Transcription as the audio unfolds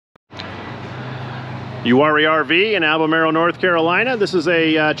Uwharrie RV in Albemarle, North Carolina. This is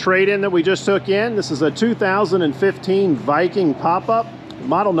a trade-in that we just took in. This is a 2015 Viking pop-up.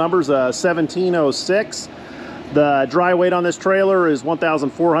 Model number's 1706. The dry weight on this trailer is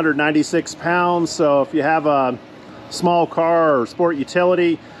 1,496 pounds. So if you have a small car or sport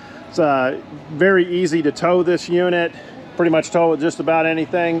utility, it's very easy to tow this unit. Pretty much tow with just about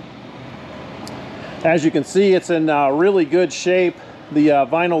anything. As you can see, it's in really good shape. The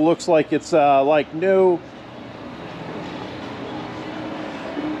vinyl looks like it's like new.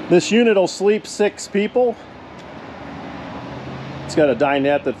 This unit will sleep 6 people. It's got a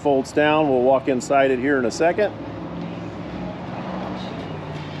dinette that folds down. We'll walk inside it here in a second.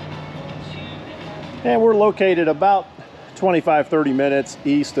 And we're located about 25-30 minutes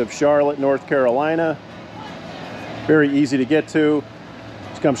east of Charlotte, North Carolina. Very easy to get to.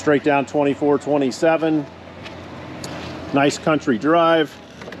 Just come straight down 2427. Nice country drive.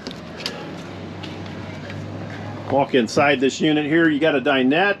 Walk inside this unit here. You got a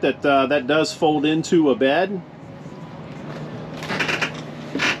dinette that does fold into a bed.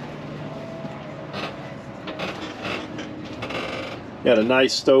 Got a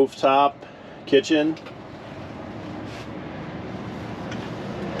nice stovetop kitchen.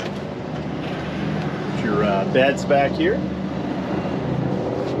 Your beds back here.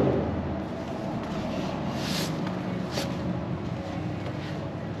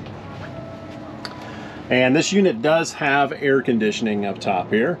 And this unit does have air conditioning up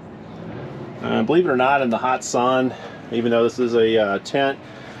top here. Believe it or not, in the hot sun, even though this is a tent,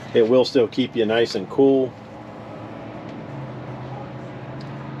 it will still keep you nice and cool.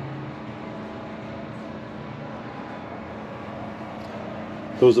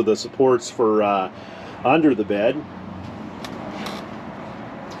 Those are the supports for under the bed.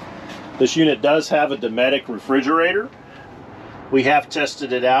 This unit does have a Dometic refrigerator. We have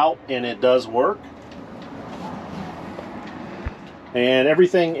tested it out and it does work. And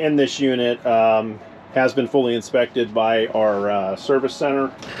everything in this unit has been fully inspected by our service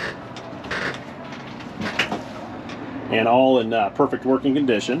center, and all in perfect working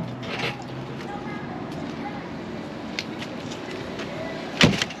condition.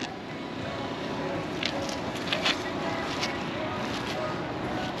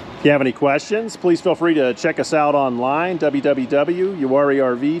 If you have any questions, please feel free to check us out online,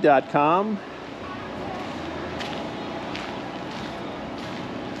 www.uwharrierv.com.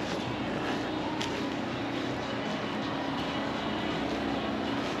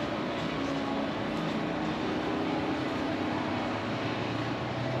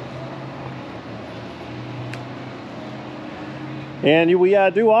 And we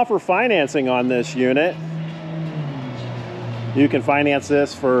do offer financing on this unit. You can finance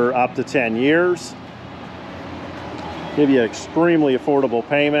this for up to 10 years. Give you an extremely affordable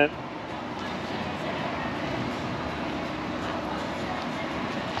payment.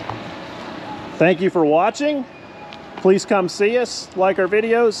 Thank you for watching. Please come see us, like our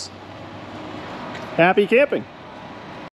videos. Happy camping.